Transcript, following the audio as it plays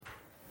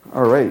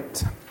All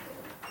right.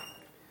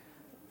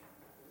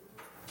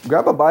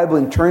 Grab a Bible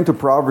and turn to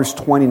Proverbs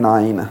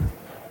 29.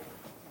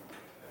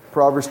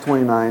 Proverbs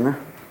 29.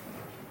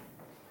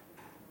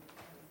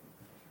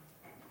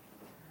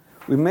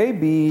 We may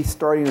be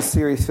starting a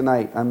series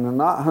tonight. I'm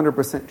not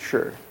 100%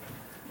 sure.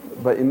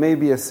 But it may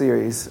be a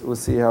series. We'll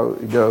see how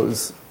it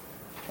goes.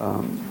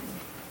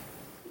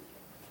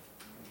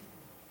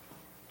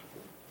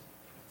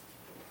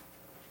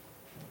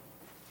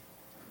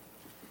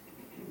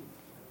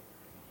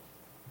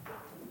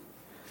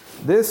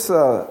 This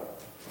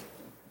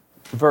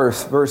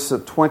verse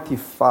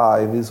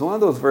 25, is one of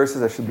those verses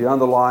that should be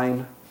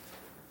underlined,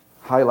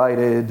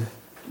 highlighted,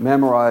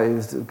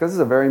 memorized, because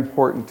it's a very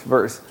important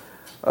verse.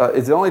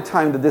 It's the only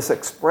time that this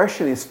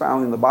expression is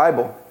found in the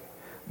Bible,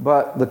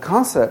 but the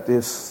concept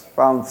is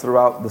found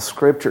throughout the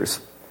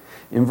Scriptures.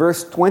 In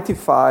verse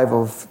 25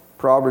 of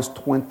Proverbs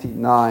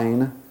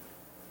 29,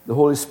 the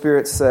Holy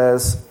Spirit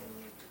says,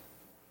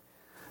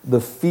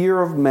 "The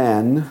fear of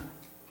man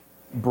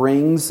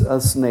brings a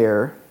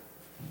snare,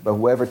 but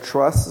whoever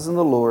trusts in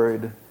the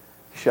Lord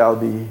shall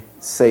be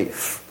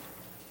safe."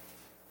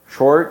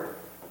 Short,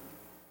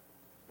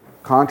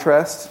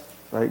 contrast,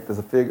 right? There's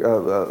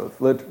a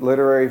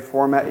literary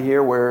format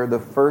here where the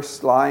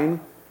first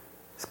line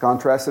is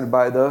contrasted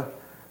by the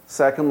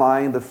second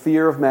line. The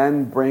fear of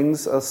man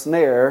brings a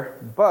snare,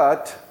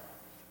 but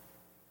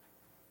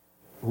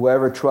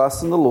whoever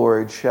trusts in the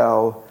Lord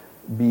shall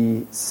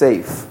be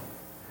safe.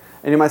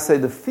 And you might say,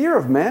 the fear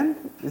of man,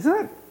 isn't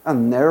that a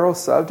narrow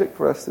subject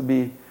for us to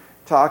be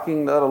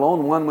talking, let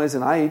alone one Wednesday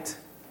night?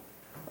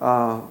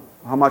 How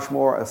much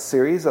more a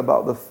series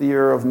about the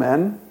fear of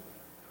men?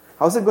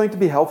 How is it going to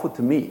be helpful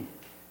to me?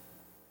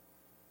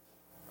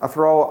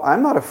 After all,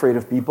 I'm not afraid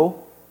of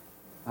people.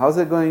 How is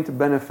it going to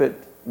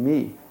benefit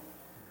me?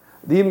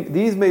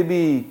 These may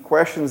be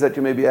questions that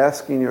you may be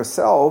asking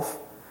yourself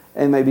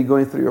and may be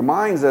going through your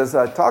minds as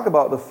I talk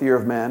about the fear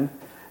of man.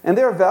 And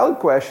they are valid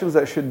questions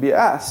that should be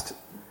asked.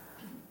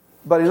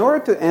 But in order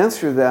to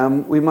answer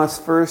them, we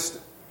must first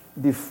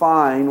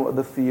define what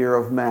the fear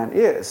of man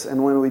is.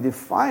 And when we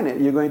define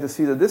it, you're going to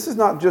see that this is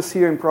not just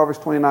here in Proverbs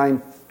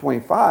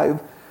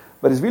 29:25,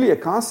 but it's really a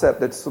concept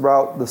that's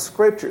throughout the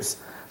Scriptures.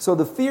 So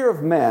the fear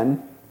of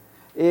man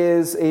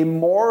is a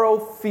moral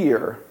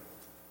fear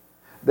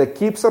that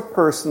keeps a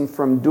person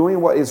from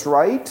doing what is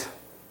right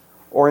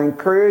or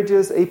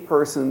encourages a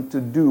person to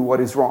do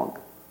what is wrong.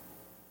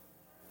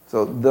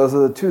 So those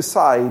are the two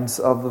sides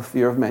of the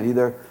fear of man.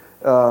 Either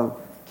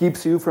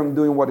keeps you from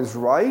doing what is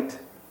right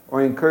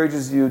or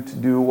encourages you to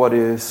do what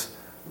is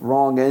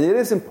wrong. And it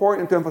is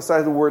important to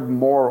emphasize the word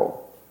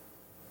moral.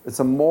 It's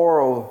a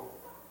moral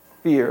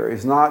fear.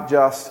 It's not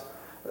just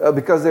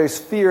because there's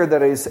fear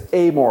that is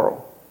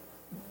amoral.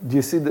 Do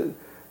you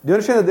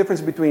understand the difference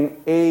between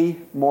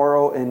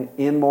amoral and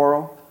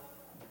immoral?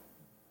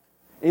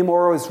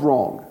 Amoral is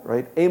wrong,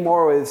 right?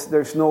 Amoral is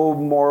there's no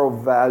moral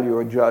value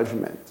or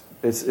judgment.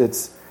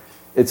 It's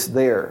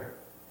there.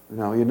 You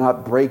know, you're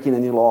not breaking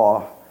any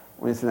law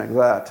or anything like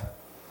that.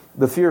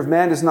 The fear of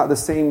man is not the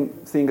same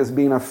thing as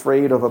being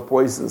afraid of a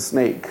poisonous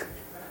snake,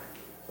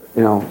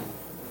 you know,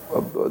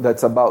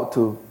 that's about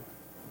to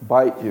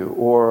bite you,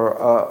 or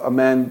a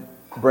man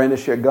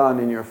brandish a gun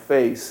in your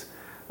face.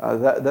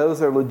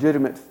 Those are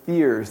legitimate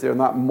fears. They're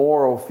not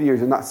moral fears.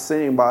 You're not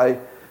sinning by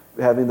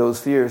having those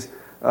fears.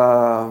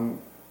 2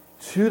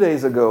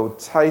 days ago,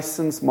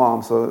 Tyson's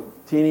mom, so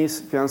Teeny's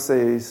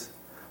fiance's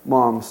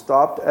mom,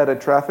 stopped at a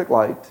traffic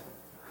light.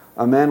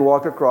 A man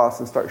walked across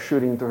and started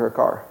shooting into her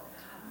car.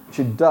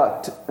 She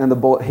ducked, and the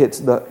bullet hits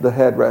the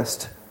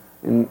headrest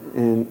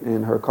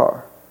in her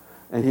car.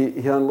 And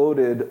he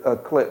unloaded a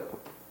clip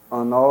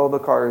on all the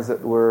cars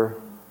that were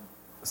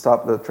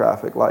stopped at the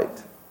traffic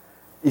light.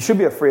 You should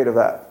be afraid of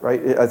that,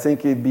 right? I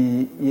think it'd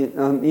be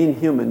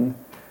inhuman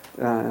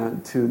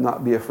to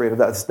not be afraid of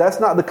that. That's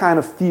not the kind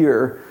of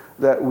fear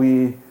that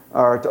we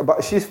are.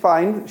 But she's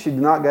fine. She did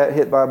not get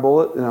hit by a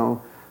bullet. You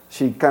know,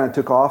 she kind of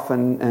took off,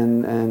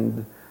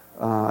 and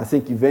I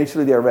think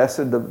eventually they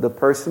arrested the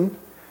person.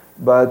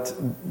 But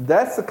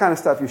that's the kind of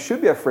stuff you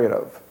should be afraid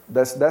of.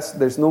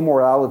 There's no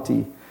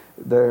morality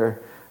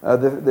there,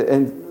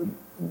 and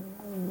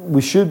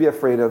we should be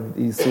afraid of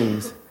these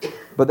things.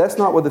 But that's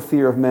not what the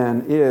fear of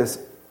man is.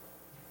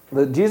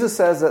 Jesus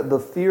says that the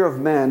fear of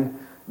man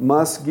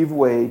must give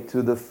way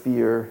to the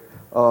fear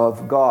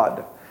of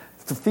God.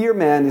 To fear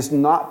man is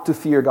not to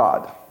fear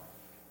God.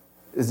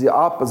 It's the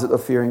opposite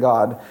of fearing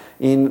God.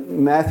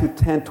 In Matthew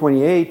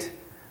 10:28,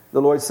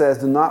 the Lord says,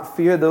 "Do not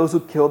fear those who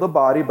kill the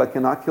body but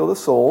cannot kill the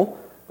soul,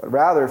 but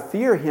rather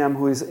fear him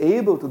who is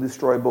able to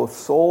destroy both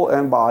soul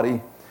and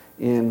body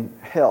in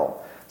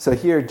hell." So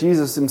here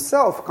Jesus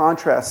himself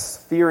contrasts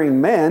fearing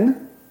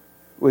men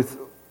with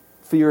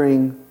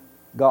fearing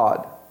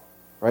God,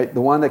 right?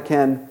 The one that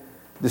can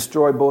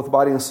destroy both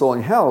body and soul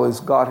in hell is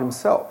God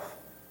himself.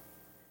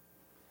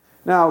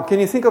 Now, can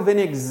you think of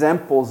any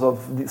examples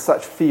of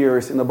such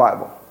fears in the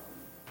Bible?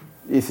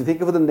 If you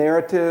think of the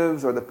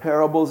narratives or the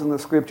parables in the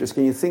Scriptures,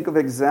 can you think of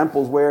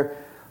examples where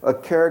a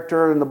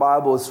character in the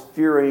Bible is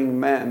fearing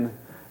men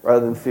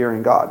rather than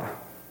fearing God?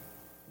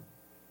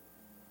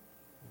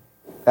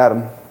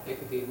 Adam.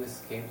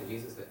 Nicodemus came to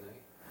Jesus at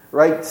night.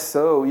 Right,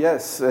 so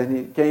yes, and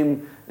he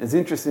came, it's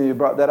interesting you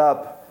brought that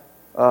up,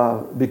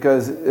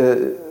 because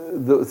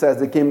it says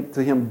they came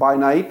to him by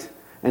night,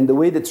 and the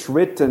way that's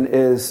written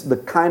is the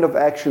kind of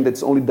action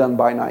that's only done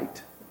by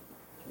night.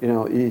 You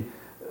know,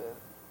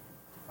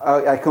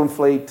 I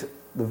conflate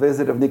the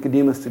visit of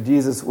Nicodemus to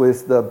Jesus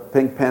with the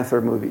Pink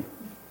Panther movie.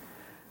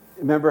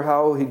 Remember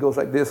how he goes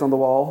like this on the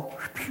wall,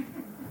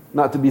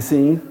 not to be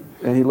seen,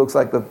 and he looks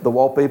like the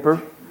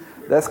wallpaper?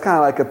 That's kind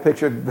of like a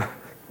picture of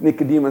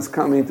Nicodemus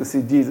coming to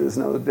see Jesus.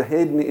 Now,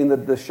 hidden in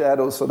the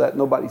shadows so that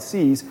nobody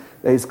sees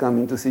that he's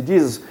coming to see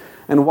Jesus.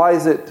 And why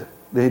is it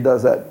that he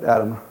does that,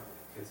 Adam?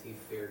 Because he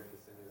feared the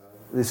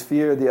synagogue. This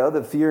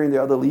fearing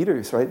the other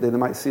leaders, right? They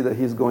might see that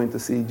he's going to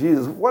see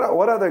Jesus. What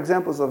other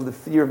examples of the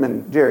fear of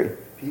men? Jerry?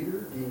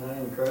 Peter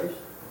denying Christ.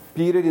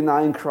 Peter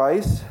denying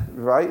Christ,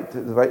 right?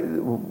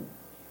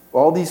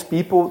 All these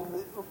people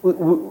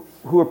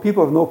who are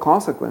people of no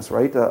consequence,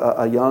 right?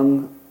 A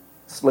young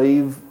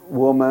slave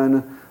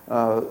woman,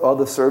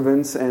 other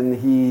servants, and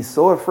he's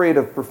so afraid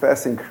of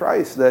professing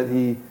Christ that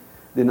he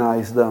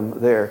denies them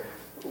there.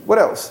 What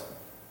else?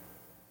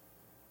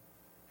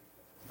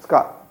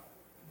 Scott?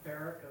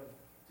 Barak of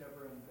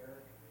Deborah and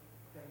Barak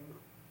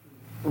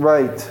thing.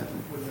 Right.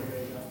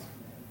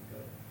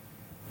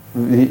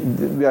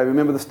 Yeah,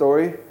 remember the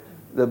story?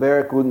 The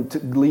Barak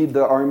wouldn't lead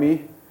the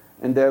army,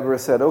 and Deborah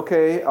said,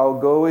 okay, I'll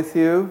go with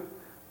you,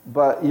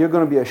 but you're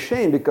going to be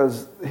ashamed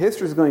because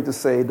history is going to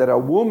say that a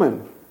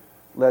woman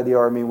led the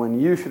army when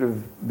you should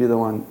have been the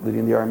one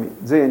leading the army.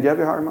 Zayn, do you have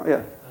your heart?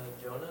 Yeah.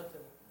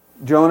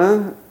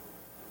 Jonah,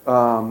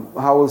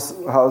 how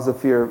was the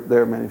fear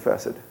there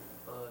manifested? He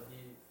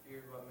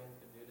feared what men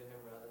could do to him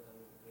rather than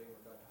doing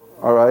what God told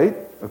him. All right,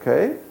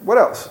 okay. What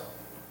else?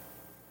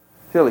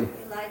 Tilly.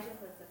 Elijah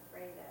was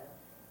afraid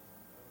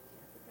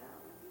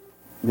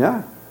of.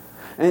 Yeah.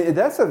 And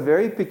that's a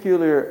very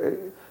peculiar,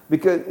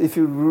 because if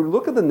you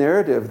look at the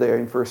narrative there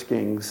in 1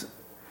 Kings,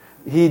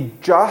 he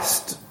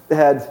just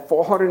had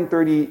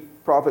 430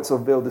 prophets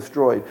of Baal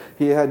destroyed.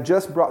 He had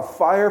just brought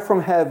fire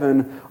from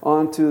heaven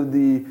onto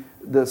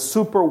the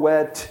super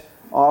wet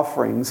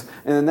offerings.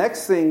 And the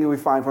next thing we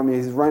find from him,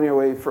 he's running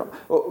away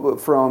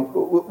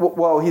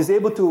he's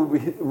able to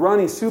run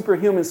in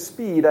superhuman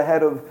speed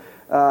ahead of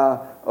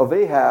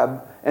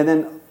Ahab. And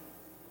then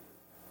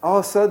all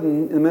of a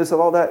sudden, in the midst of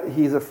all that,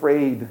 he's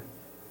afraid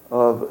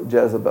of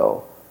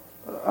Jezebel.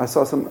 I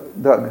saw some,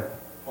 Doug.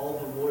 All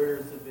the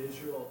warriors of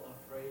Israel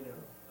afraid of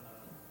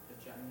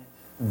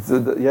the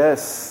giant.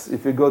 Yes,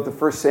 if you go to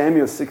 1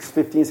 Samuel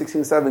 15,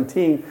 16,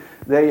 17,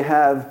 they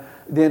have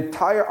the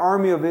entire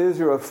army of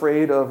Israel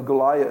afraid of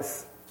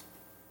Goliath.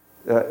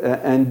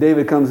 And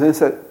David comes in and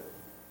said,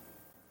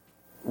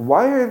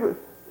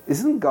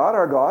 isn't God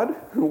our God?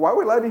 Why are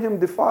we letting him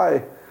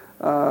defy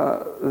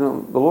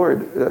the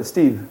Lord?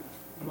 Steve?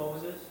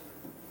 Moses,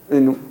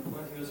 when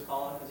he was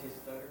fallen because he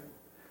stuttered.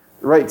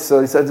 Right,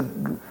 so he says,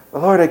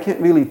 Lord, I can't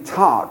really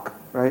talk,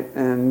 right?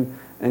 And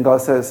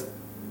God says,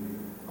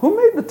 who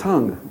made the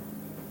tongue?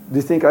 Do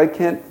you think I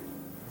can't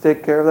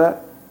take care of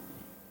that?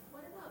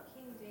 What about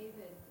King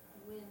David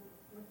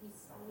when he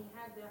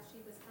had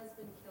Bathsheba's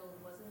husband killed?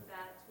 Wasn't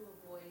that to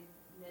avoid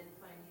men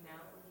finding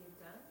out what he had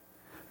done?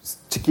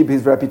 To keep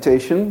his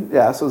reputation,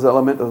 yes, was an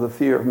element of the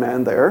fear of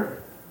man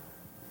there.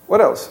 What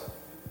else?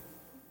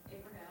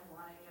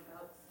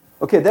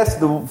 Okay, that's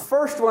the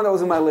first one that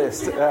was in my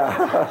list.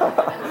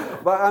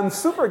 But I'm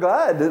super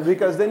glad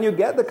because then you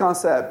get the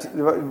concept.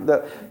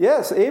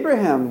 Yes,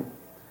 Abraham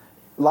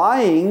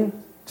lying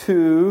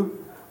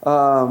to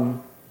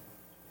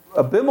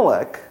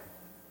Abimelech.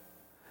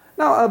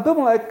 Now,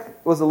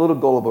 Abimelech was a little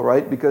gullible,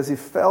 right? Because he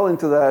fell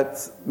into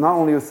that not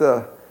only with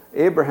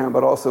Abraham,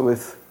 but also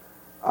with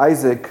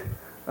Isaac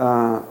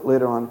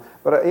later on.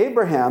 But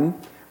Abraham,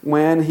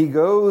 when he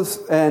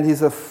goes and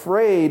he's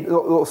afraid...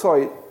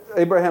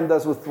 Abraham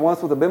does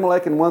once with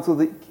Abimelech and once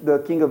with the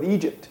king of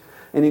Egypt.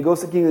 And he goes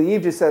to the king of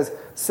Egypt and says,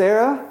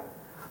 Sarah,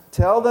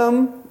 tell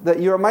them that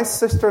you're my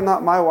sister,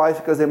 not my wife,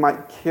 because they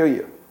might kill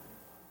you.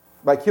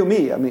 Might kill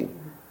me, I mean.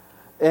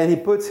 And he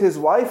puts his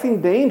wife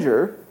in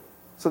danger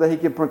so that he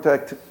can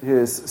protect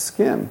his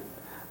skin.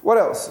 What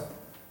else?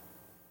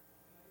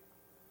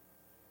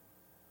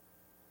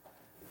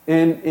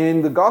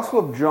 In the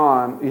Gospel of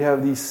John, you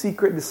have these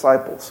secret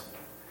disciples.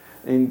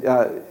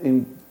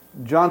 In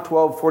John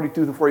 12,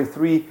 42 to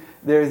 43,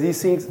 there are these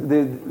things.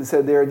 They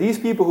said there are these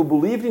people who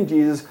believed in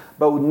Jesus,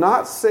 but would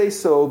not say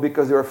so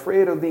because they're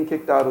afraid of being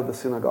kicked out of the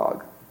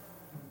synagogue.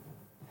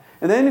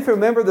 And then, if you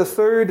remember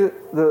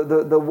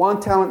the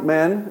one talent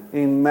man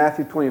in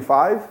Matthew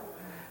 25,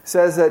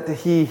 says that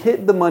he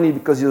hid the money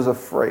because he was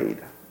afraid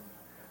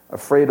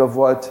of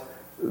what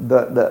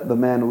the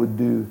man would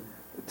do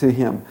to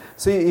him.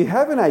 So you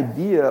have an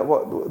idea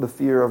what the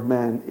fear of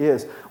man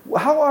is.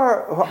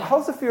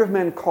 How's the fear of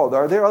man called?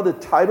 Are there other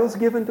titles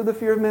given to the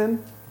fear of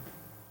man?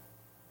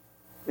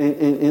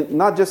 In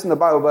not just in the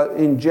Bible, but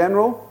in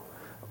general?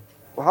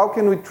 How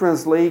can we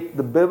translate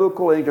the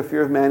biblical language of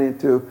fear of man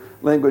into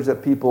language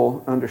that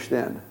people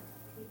understand?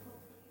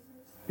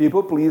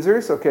 People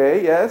pleasers,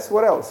 okay, yes.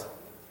 What else?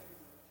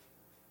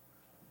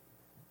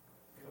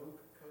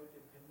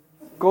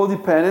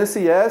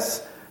 Codependency,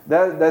 yes.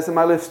 That's in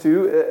my list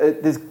too.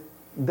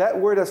 That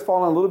word has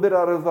fallen a little bit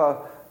out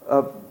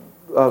of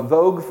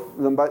vogue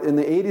in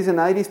the 80s and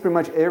 90s. Pretty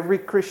much every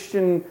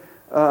Christian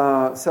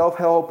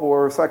self-help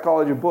or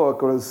psychology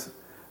book was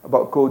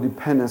about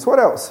codependence. What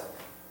else?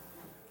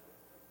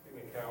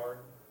 Being a coward.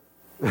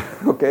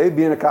 Okay,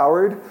 being a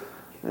coward.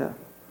 Yeah.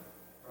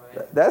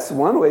 Right. That's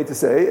one way to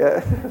say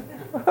it.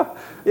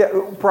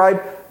 Yeah,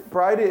 pride.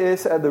 Pride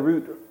is at the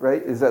root,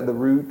 right? Is at the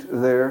root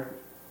there.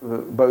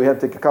 But we have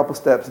to take a couple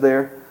steps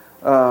there.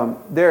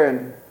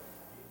 Darren.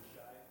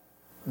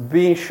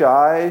 Being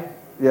shy,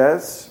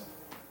 yes.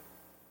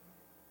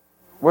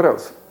 What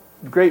else?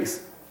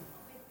 Grace.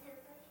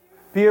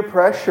 Peer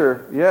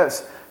pressure,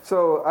 yes.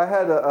 So I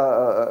had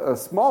a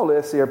small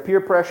list here. Peer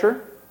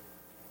pressure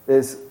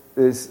is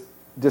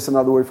just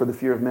another word for the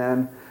fear of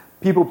man.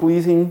 People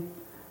pleasing,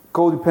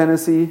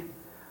 codependency,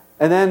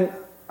 and then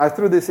I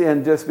threw this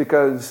in just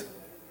because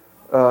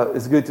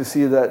it's good to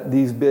see that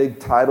these big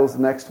titles,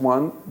 the next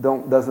one,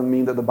 doesn't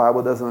mean that the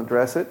Bible doesn't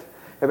address it.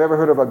 Have you ever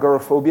heard of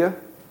agoraphobia?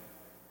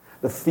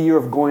 The fear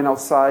of going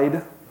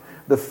outside,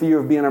 the fear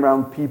of being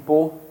around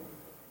people.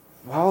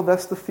 Well,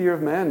 that's the fear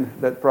of man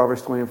that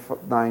Proverbs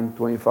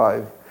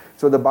 29:25.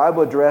 So the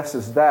Bible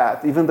addresses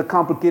that. Even the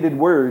complicated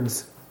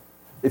words,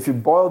 if you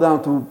boil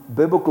down to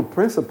biblical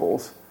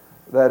principles,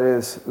 that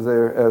is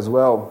there as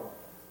well.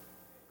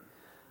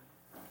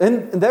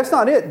 And that's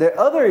not it. There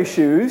are other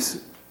issues.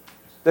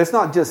 That's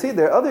not just it.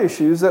 There are other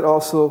issues that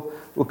also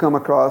will come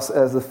across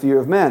as the fear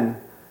of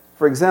man.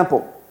 For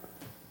example,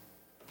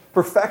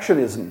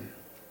 perfectionism.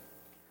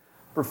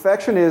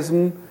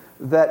 Perfectionism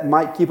that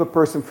might keep a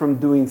person from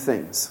doing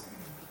things.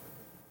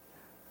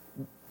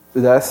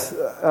 That's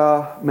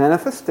a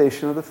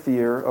manifestation of the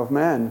fear of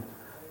man.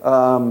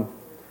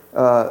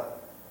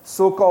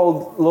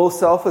 So-called low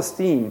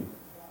self-esteem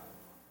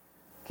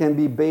can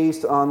be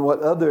based on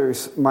what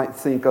others might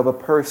think of a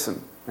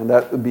person. And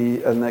that would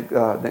be an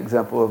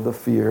example of the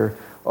fear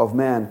of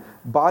man.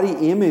 Body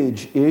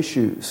image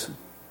issues.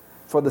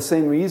 For the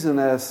same reason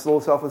as low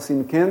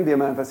self-esteem can be a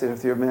manifestation of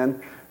the fear of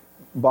man,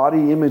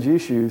 body image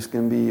issues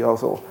can be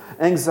also.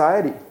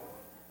 Anxiety.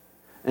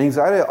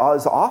 Anxiety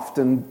is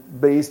often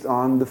based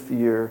on the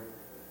fear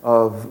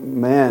of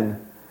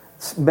man.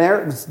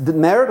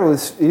 Marital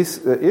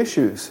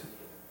issues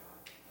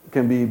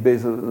can be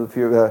based on the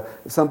fear of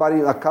somebody,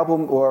 a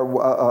couple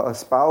or a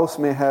spouse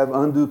may have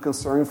undue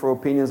concern for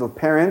opinions of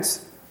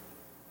parents.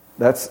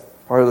 That's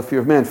part of the fear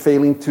of man.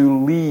 Failing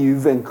to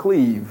leave and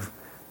cleave.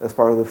 That's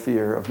part of the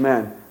fear of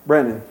man.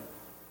 Brandon.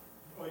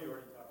 Oh, you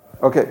already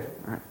talked about it. Okay.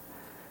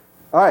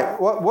 All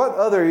right. What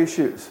other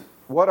issues?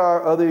 What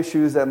are other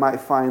issues that might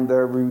find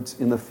their roots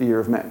in the fear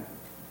of man?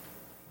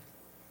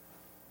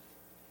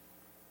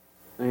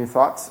 Any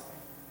thoughts?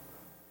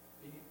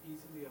 Being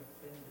easily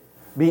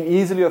offended. Being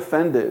easily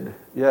offended.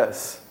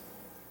 Yes.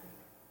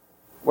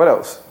 What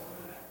else?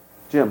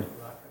 Jim.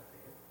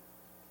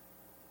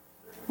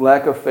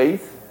 Lack of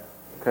faith.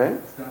 Okay.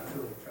 It's not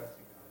truly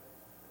trusting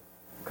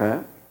God.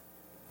 Okay.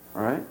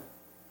 All right.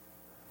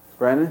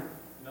 Brandon.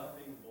 Not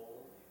being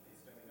bold, he's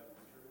standing up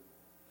for truth.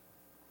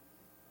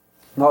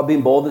 Not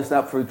being bold and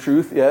stand up for the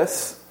truth.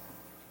 Yes.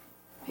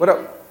 What else?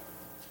 A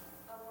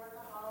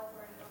workaholic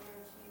or an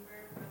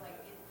overachiever for like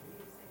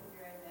introducing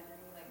your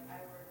identity, like I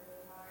work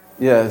really hard.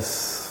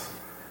 Yes.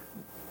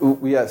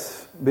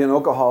 Yes. Being an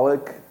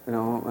alcoholic,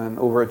 an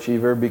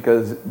overachiever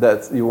because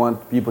you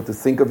want people to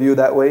think of you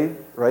that way,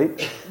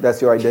 right?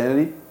 That's your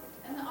identity.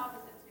 And the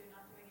opposite too,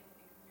 not doing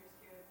anything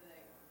because you're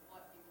scared of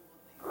what people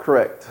will think.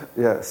 Correct.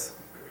 Yes.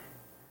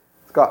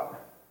 Scott.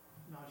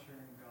 Not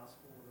sharing the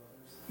gospel with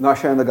others. Not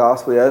sharing the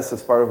gospel, yes,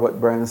 as part of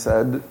what Brandon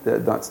said,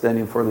 that not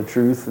standing for the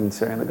truth and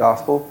sharing the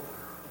gospel.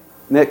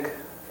 Nick.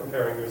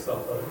 Comparing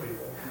yourself to other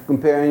people.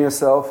 Comparing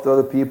yourself to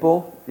other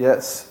people,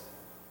 yes.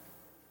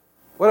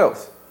 What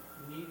else?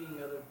 Needing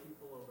other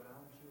people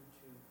around you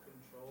to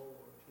control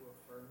or to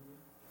affirm you.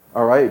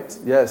 All right,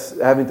 yes.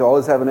 Having to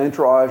always have an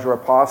entourage or a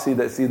posse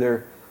that's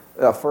either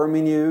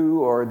affirming you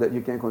or that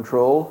you can't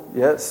control,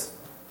 yes.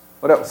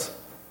 What else?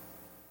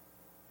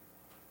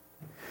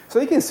 So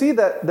you can see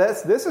that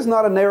this is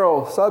not a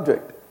narrow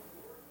subject.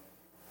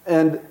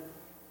 And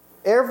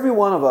every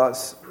one of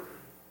us,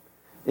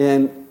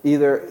 in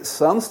either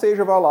some stage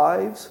of our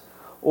lives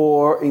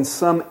or in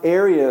some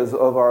areas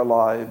of our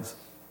lives,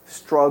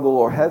 struggle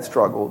or had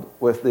struggled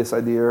with this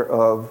idea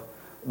of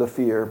the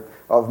fear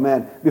of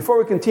man. Before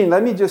we continue,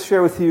 let me just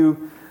share with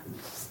you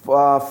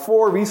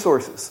 4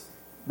 resources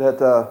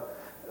that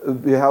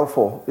would be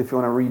helpful if you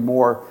want to read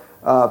more.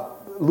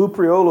 Lou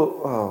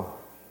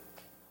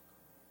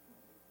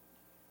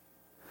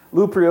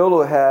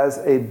Priolo has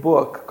a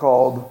book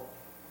called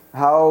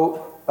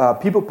How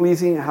People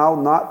Pleasing, How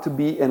Not to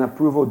Be an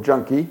Approval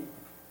Junkie.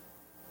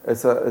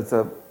 It's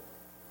a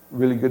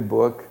really good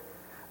book.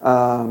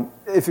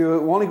 If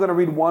you're only going to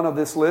read one of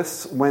this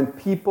list, When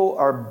People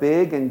Are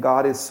Big and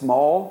God is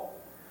Small,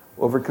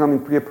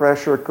 Overcoming Peer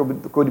Pressure,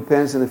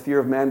 Codependence, and the Fear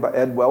of Man by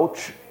Ed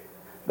Welch.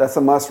 That's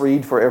a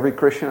must-read for every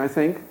Christian, I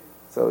think.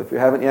 So if you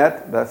haven't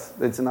yet,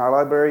 it's in our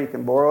library. You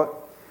can borrow it.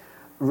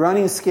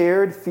 running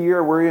scared,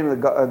 fear, worry, and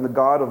the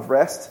God of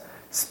rest,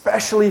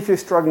 especially if you're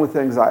struggling with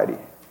anxiety.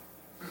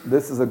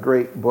 This is a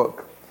great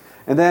book.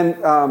 And then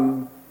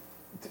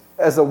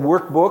as a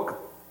workbook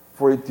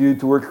for you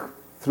to work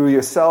through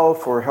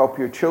yourself or help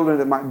your children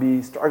that might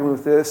be struggling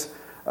with this,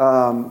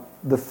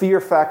 The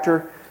Fear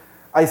Factor.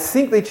 I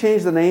think they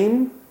changed the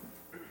name.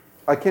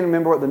 I can't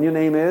remember what the new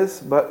name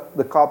is, but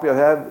the copy I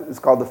have is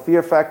called The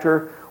Fear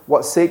Factor,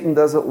 What Satan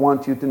Doesn't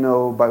Want You to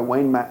Know by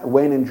Wayne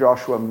and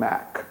Joshua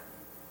Mack.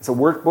 It's a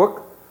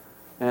workbook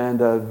and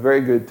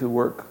very good to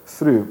work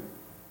through.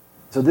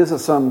 So these are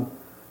some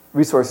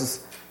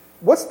resources.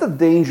 What's the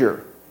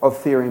danger of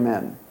fearing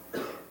men?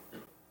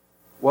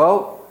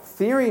 Well,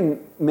 fearing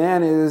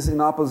man is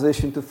in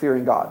opposition to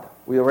fearing God.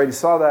 We already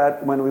saw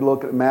that when we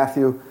look at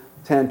Matthew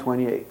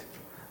 10:28.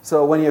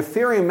 So when you're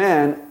fearing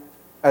man,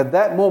 at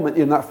that moment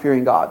you're not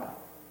fearing God.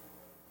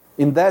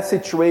 In that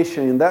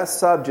situation, in that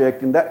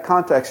subject, in that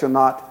context, you're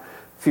not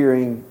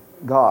fearing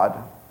God.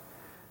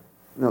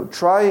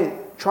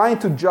 Trying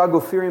to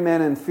juggle fearing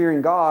man and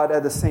fearing God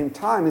at the same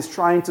time is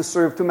trying to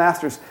serve two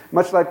masters.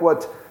 Much like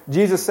what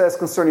Jesus says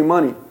concerning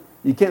money.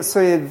 You can't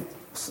serve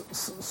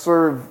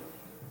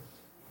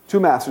two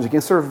masters. You can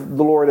serve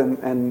the Lord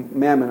and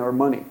mammon or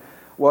money.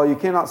 Well, you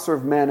cannot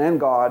serve man and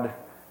God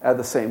at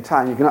the same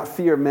time. You cannot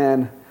fear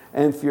man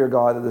and fear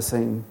God at the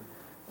same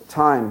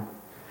time.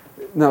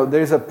 No,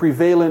 there's a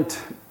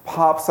prevalent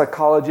pop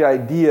psychology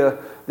idea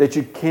that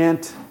you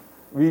can't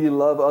really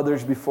love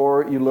others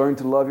before you learn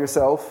to love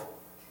yourself.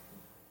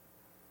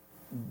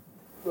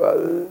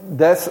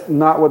 That's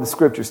not what the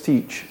Scriptures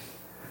teach.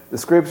 The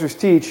Scriptures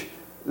teach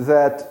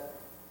that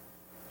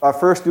our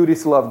first duty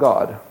is to love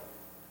God,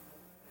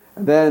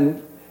 and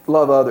then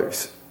love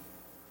others.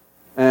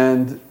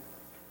 And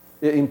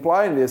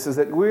implying this is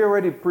that we're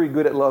already pretty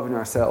good at loving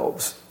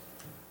ourselves.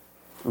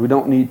 We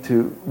don't need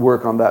to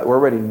work on that. We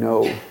already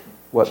know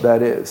what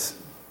that is.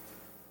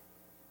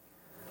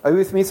 Are you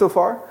with me so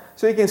far?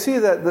 So you can see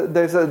that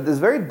it's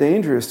very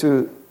dangerous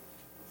to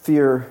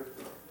fear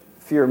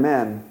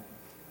men.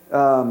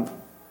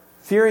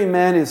 Fearing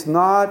man is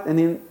not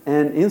an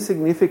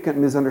insignificant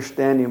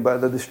misunderstanding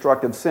but the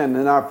destructive sin.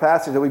 And our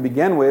passage that we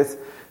begin with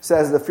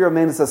says the fear of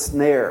man is a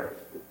snare.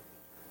 You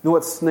know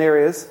what snare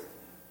is?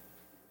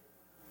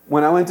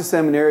 When I went to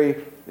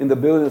seminary, in the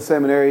building of the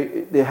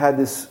seminary, they had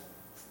this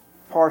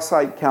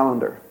Farsight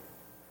calendar.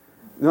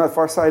 You know what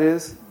Farsight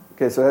is?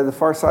 Okay, so they had the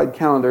Farsight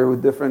calendar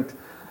with different,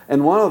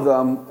 and one of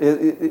them,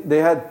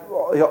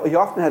 he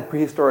often had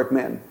prehistoric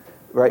men,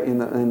 right?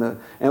 And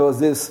it was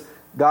this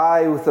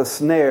guy with a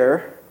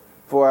snare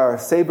for a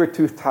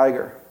saber-toothed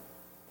tiger,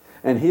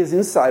 and he's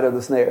inside of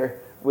the snare,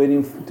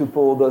 waiting to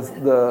pull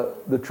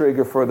the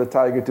trigger for the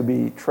tiger to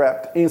be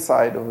trapped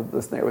inside of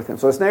the snare with him.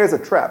 So a snare is a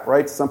trap,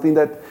 right? Something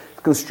that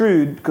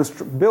constructed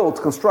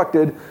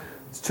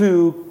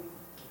to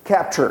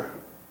capture.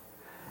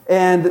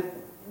 And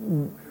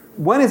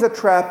when is a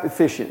trap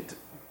efficient?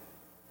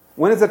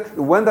 When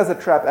does a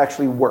trap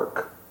actually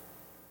work?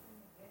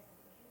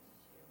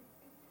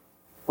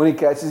 When it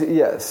catches you?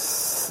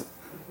 Yes.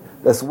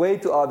 That's way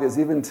too obvious,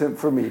 even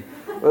for me.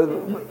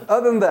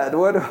 Other than that,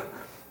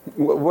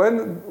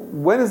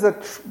 when is a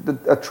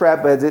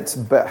trap at its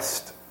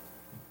best?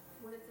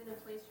 When it's in a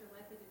place you're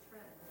likely to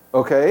tread.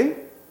 Okay.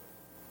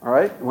 All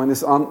right. When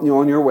it's on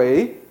your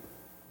way.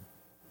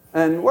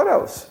 And what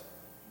else?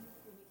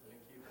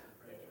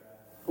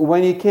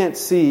 When you can't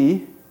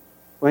see.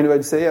 When did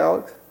I say,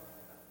 Alex?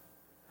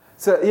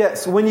 So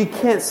yes, when you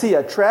can't see.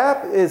 A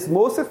trap is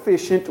most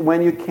efficient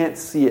when you can't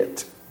see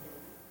it.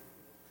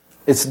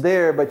 It's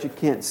there, but you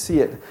can't see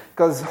it.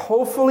 Because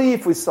hopefully,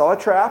 if we saw a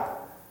trap,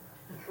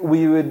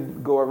 we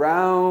would go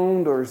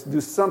around or do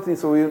something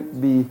so we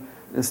wouldn't be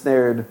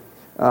ensnared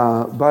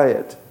by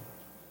it.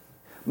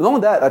 But not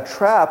only that, a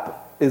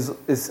trap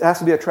has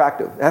to be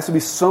attractive. It has to be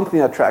something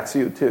that attracts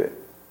you to it.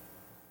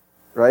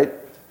 Right?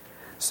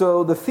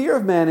 So the fear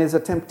of man is a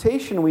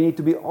temptation we need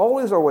to be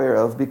always aware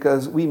of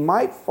because we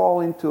might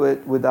fall into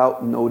it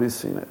without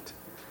noticing it.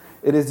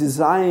 It is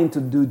designed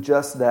to do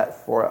just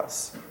that for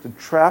us, to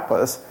trap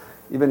us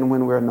even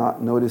when we're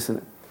not noticing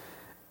it.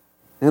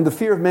 And the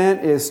fear of man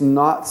is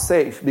not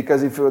safe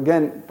because if you,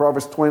 again,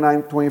 Proverbs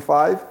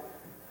 29:25,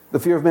 the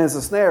fear of man is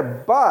a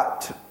snare,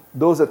 but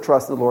those that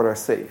trust in the Lord are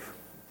safe.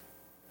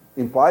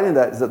 Implied in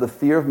that is that the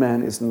fear of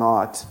man is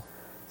not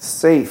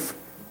safe.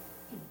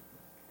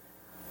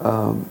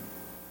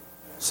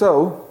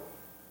 So,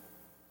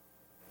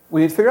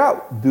 we need to figure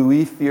out, do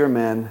we fear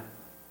men?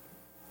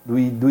 Do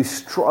we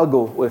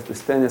struggle with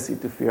this tendency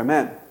to fear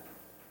men?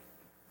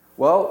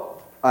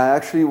 Well, we're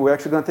actually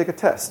going to take a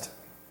test.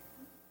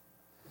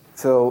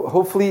 So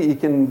hopefully you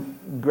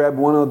can grab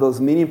one of those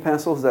mini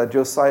pencils that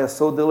Josiah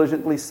so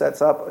diligently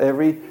sets up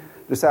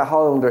Josiah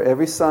Hollander,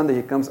 every Sunday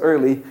he comes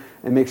early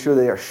and make sure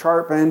they are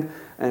sharpened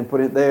and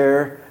put it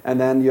there. And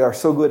then you are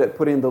so good at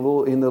putting in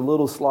the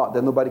little slot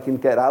that nobody can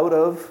get out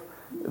of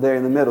there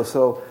in the middle.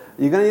 So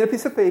you're going to need a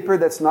piece of paper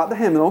that's not the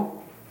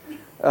hymnal.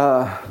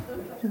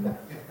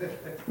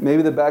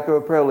 maybe the back of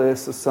a prayer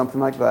list or something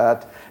like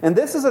that. And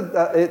this is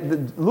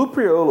Lou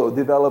Priolo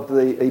developed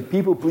a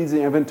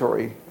people-pleasing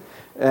inventory.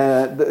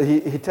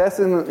 He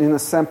tested in a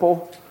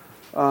sample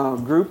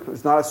group.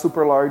 It's not a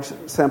super large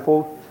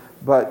sample,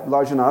 but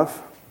large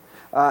enough.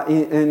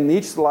 In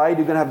each slide,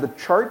 you're going to have the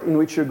chart in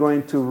which you're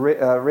going to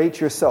rate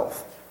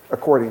yourself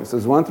according. So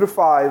it's 1 through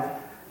 5,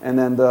 and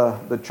then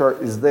the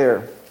chart is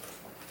there.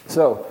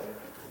 So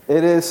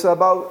it is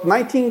about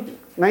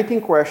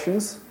 19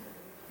 questions,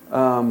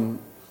 and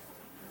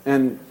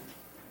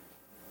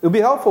it'll be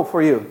helpful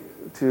for you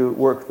to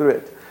work through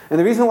it. And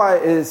the reason why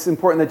it's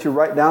important that you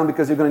write down,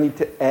 because you're going to need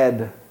to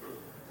add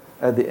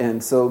at the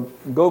end. So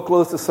go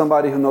close to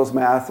somebody who knows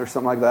math or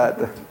something like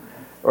that,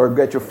 or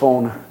get your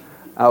phone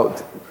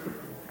out.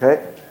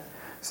 Okay?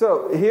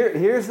 So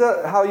here's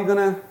how you're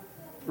going to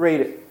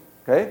rate it.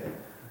 Okay?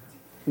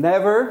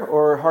 Never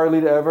or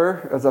hardly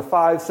ever as a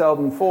 5,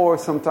 seldom 4,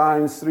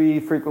 sometimes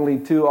 3, frequently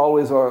 2,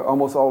 always or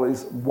almost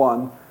always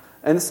 1.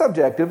 And it's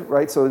subjective,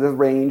 right? So the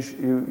range,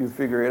 you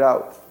figure it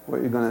out,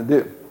 what you're going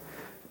to do.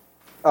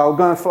 I'm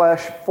going to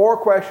flash 4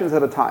 questions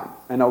at a time,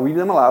 and I'll read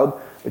them aloud,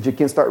 but you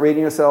can start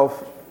rating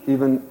yourself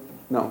even,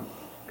 no.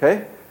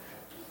 Okay?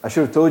 I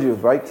should have told you,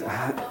 right?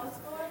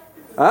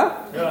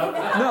 Huh?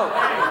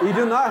 No, you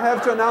do not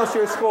have to announce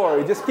your score.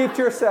 You just keep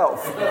to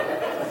yourself.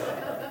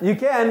 You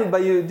can,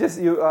 but at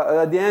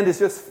the end, it's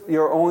just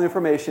your own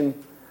information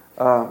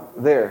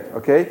there,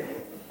 okay?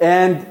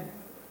 And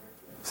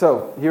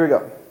so, here we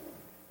go.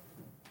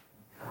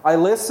 I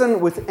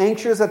listen with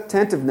anxious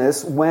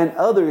attentiveness when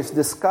others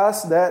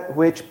discuss that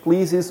which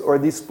pleases or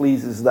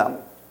displeases them.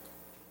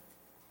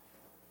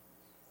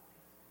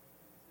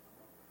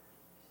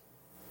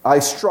 I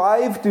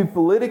strive to be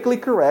politically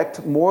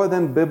correct more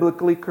than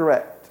biblically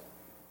correct.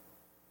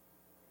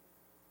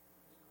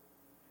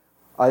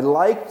 I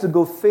like to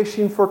go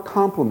fishing for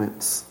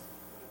compliments.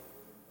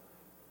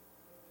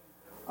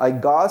 I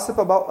gossip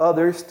about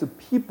others to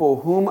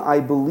people whom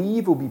I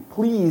believe will be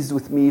pleased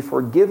with me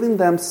for giving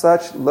them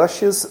such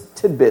luscious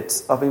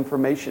tidbits of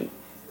information.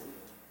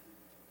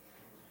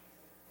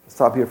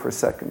 Stop here for a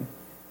second.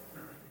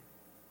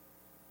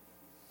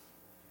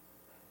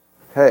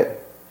 Okay.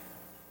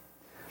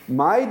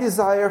 My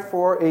desire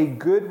for a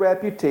good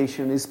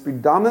reputation is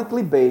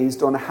predominantly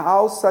based on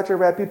how such a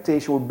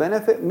reputation will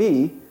benefit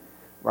me,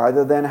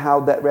 rather than how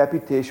that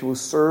reputation will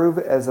serve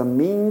as a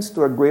means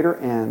to a greater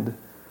end,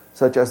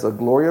 such as the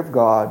glory of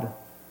God,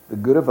 the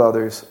good of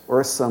others,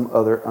 or some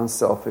other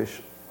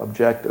unselfish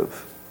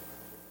objective.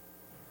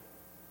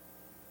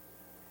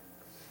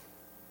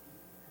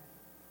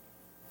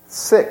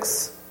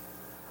 Six,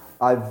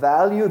 I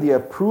value the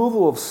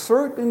approval of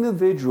certain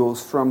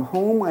individuals from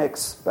whom I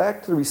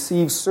expect to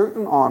receive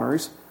certain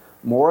honors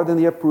more than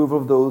the approval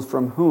of those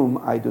from whom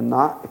I do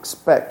not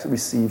expect to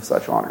receive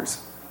such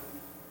honors.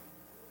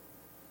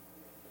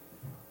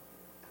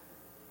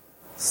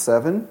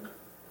 7,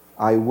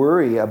 I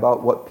worry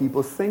about what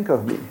people think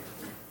of me.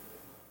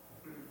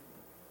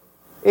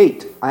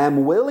 8, I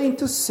am willing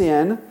to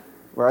sin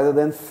rather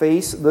than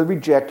face the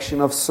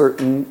rejection of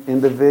certain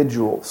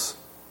individuals.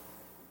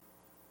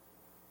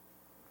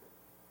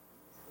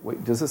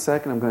 Wait just a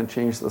second, I'm going to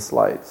change the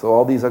slide. So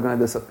all these are going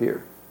to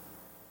disappear.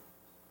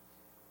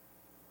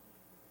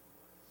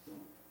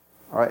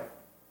 All right.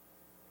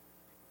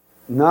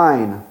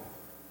 9,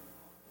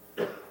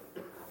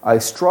 I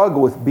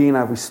struggle with being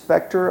a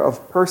respecter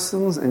of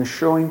persons and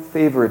showing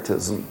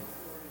favoritism.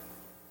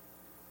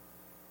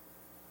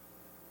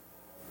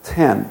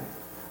 10,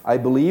 I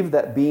believe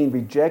that being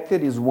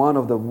rejected is one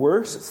of the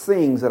worst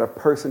things that a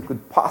person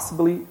could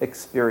possibly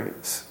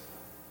experience.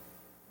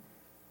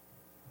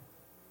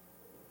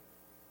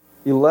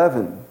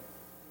 11,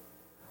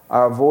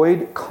 I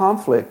avoid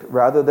conflict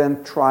rather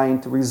than trying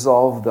to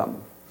resolve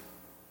them.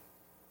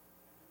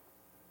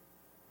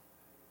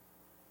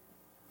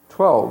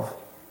 12,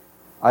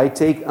 I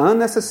take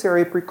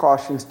unnecessary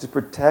precautions to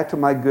protect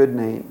my good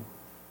name.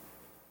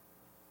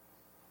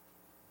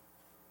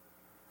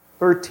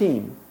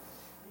 13,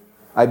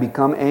 I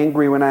become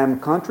angry when I am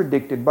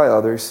contradicted by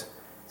others,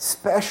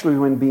 especially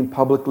when being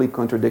publicly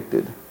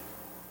contradicted.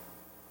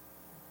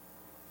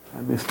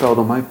 I misspelled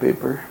on my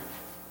paper,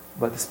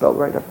 but it's spelled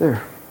right up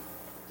there.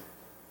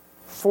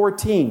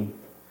 14,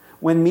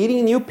 when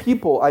meeting new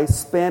people, I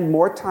spend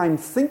more time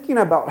thinking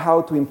about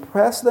how to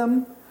impress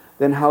them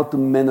than how to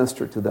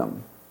minister to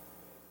them.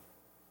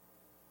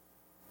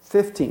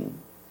 15,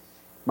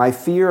 my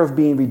fear of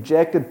being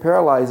rejected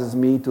paralyzes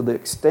me to the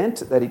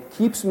extent that it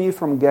keeps me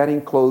from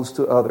getting close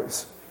to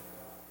others.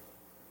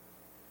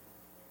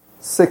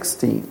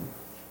 16,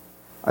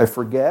 I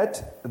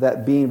forget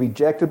that being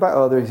rejected by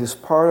others is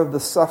part of the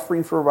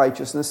suffering for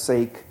righteousness'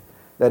 sake,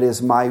 that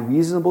is my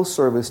reasonable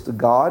service to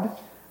God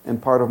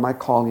and part of my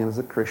calling as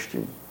a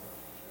Christian.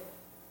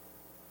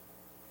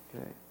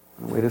 Okay,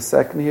 wait a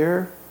second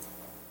here.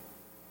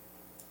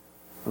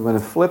 I'm going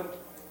to flip.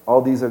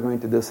 All these are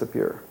going to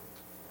disappear.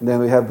 And then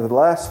we have the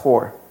last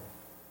 4.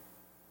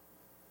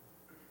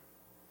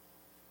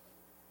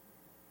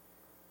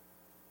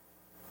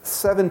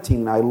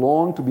 17, I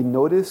long to be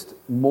noticed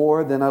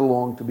more than I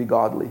long to be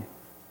godly.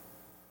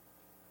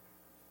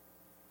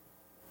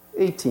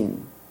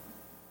 18.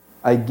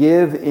 I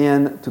give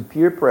in to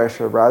peer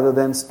pressure rather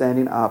than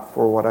standing up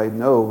for what I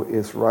know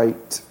is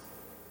right.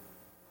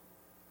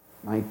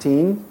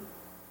 19.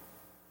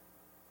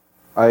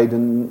 I do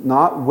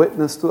not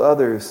witness to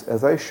others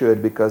as I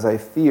should because I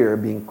fear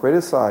being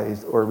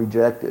criticized or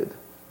rejected.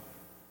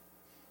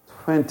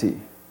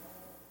 20.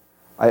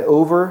 I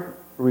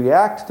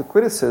overreact to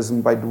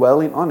criticism by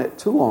dwelling on it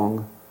too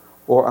long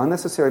or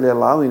unnecessarily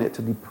allowing it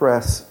to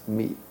depress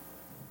me.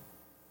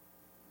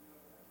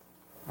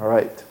 All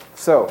right,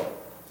 so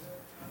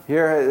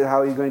here is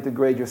how you're going to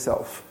grade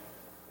yourself.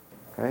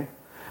 Okay?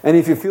 And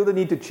if you feel the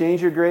need to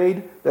change your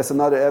grade, that's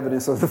another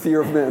evidence of the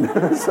fear of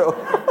men. So,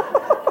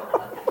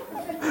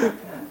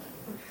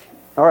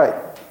 all right.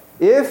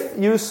 If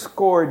you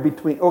scored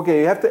between... Okay,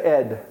 you have to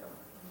add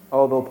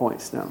all those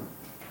points now.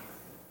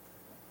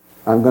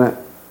 I'm going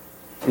to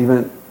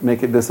even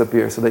make it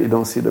disappear so that you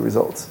don't see the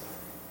results.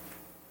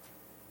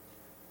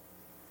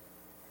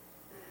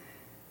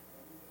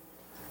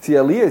 See,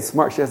 Aliyah is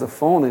smart. She has a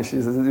phone and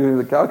she's doing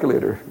the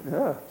calculator.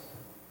 Yeah.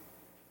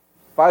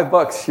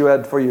 $5 she'll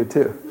add for you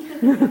too.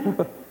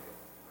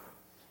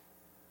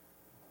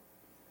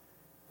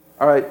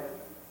 All right.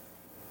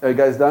 Are you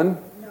guys done?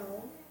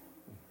 No.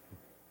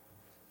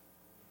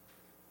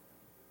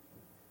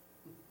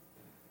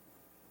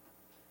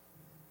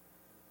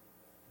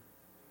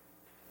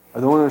 I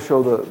don't want to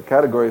show the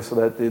categories so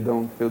that they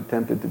don't feel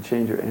tempted to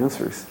change your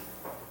answers.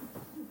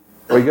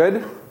 Are we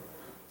good?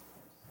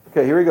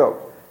 Okay, here we go.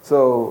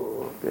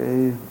 So,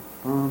 okay.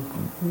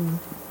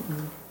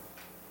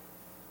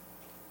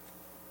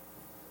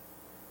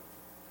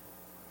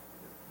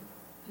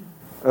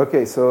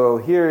 Okay, so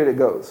here it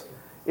goes.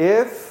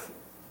 If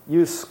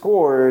you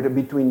scored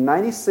between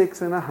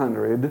 96 and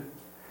 100,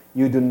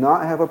 you do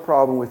not have a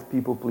problem with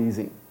people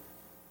pleasing.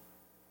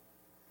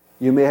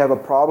 You may have a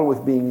problem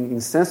with being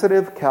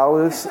insensitive,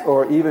 callous,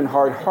 or even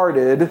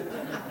hard-hearted,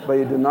 but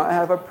you do not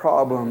have a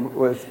problem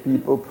with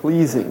people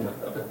pleasing.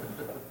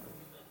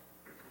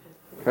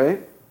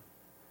 Okay?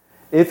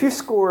 If you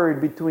scored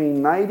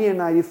between 90 and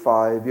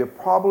 95, you're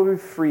probably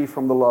free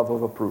from the love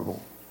of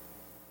approval.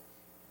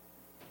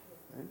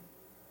 Okay?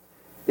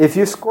 If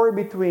you scored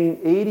between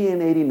 80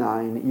 and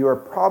 89, you are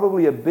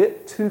probably a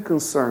bit too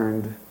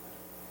concerned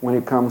when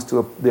it comes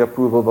to the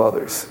approval of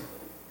others.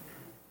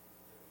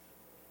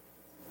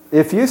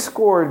 If you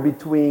scored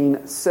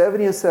between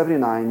 70 and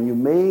 79, you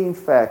may in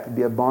fact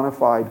be a bona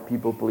fide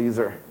people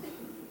pleaser.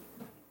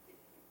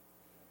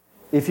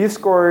 If your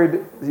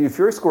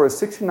score is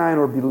 69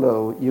 or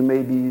below, you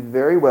may be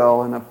very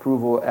well an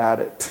approval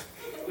addict.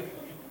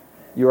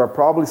 You are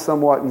probably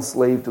somewhat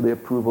enslaved to the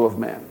approval of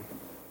man.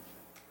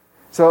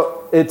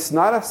 So it's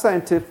not a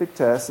scientific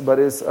test, but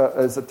it's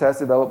a test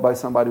developed by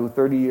somebody with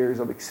 30 years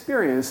of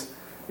experience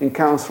in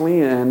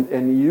counseling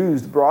and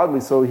used broadly,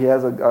 so he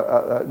has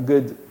a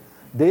good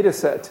data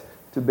set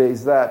to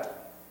base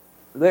that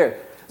there.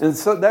 And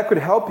so that could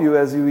help you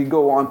as we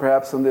go on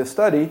perhaps in this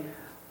study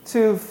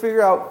to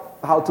figure out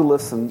how to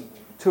listen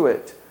to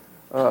it.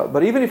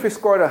 But even if you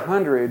scored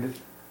 100,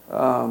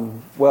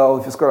 well,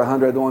 if you scored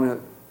 100,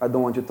 I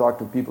don't want you to talk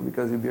to people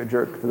because you'd be a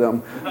jerk to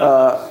them.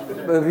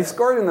 But if you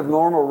scored in the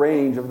normal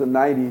range of the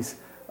 90s,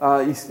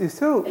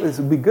 it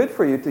would be good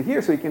for you to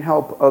hear so you can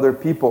help other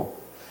people.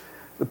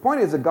 The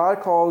point is that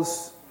God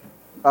calls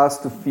us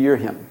to fear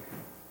Him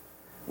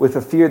with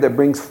a fear that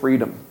brings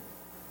freedom.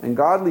 And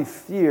godly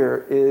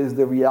fear is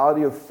the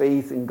reality of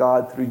faith in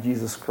God through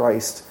Jesus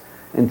Christ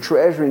and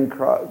treasuring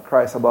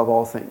Christ above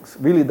all things.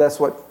 Really, that's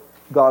what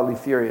godly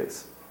fear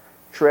is.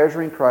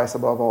 Treasuring Christ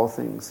above all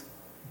things.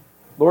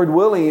 Lord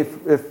willing,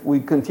 if we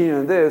continue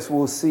in this,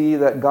 we'll see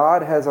that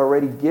God has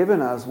already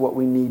given us what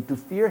we need to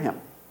fear Him.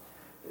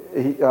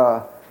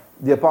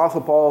 The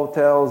Apostle Paul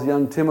tells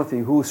young Timothy,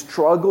 who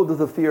struggled with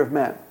the fear of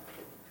man.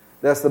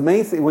 That's the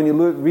main thing. When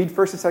you read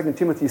 1st and 2nd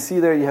Timothy, you see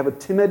there you have a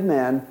timid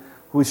man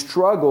who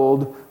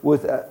struggled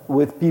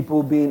with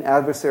people being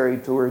adversary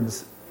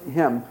towards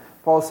him.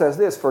 Paul says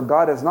this, "For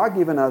God has not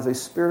given us a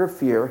spirit of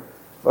fear,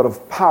 but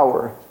of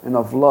power and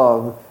of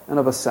love and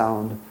of a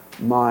sound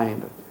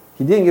mind."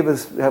 He didn't give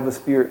us a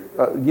spirit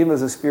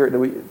that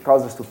would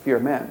cause us to fear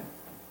man,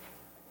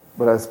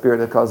 but a spirit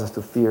that causes us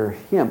to fear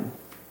Him.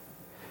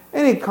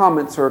 Any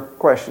comments or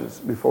questions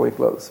before we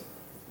close?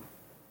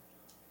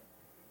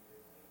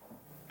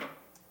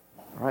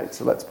 All right,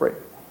 so let's pray.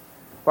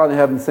 Father in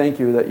heaven, thank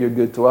you that you're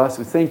good to us.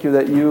 We thank you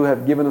that you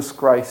have given us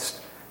Christ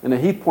and that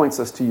He points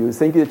us to you.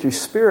 Thank you that your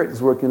Spirit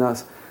is working in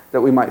us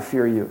that we might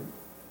fear you.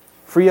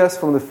 Free us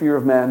from the fear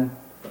of man.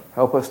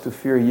 Help us to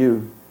fear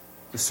you,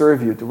 to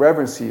serve you, to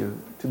reverence you,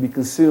 to be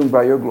consumed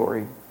by your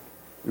glory.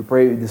 We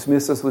pray you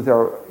dismiss us with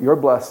your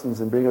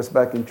blessings and bring us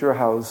back into your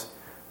house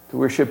to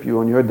worship you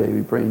on your day.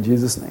 We pray in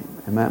Jesus' name.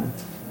 Amen.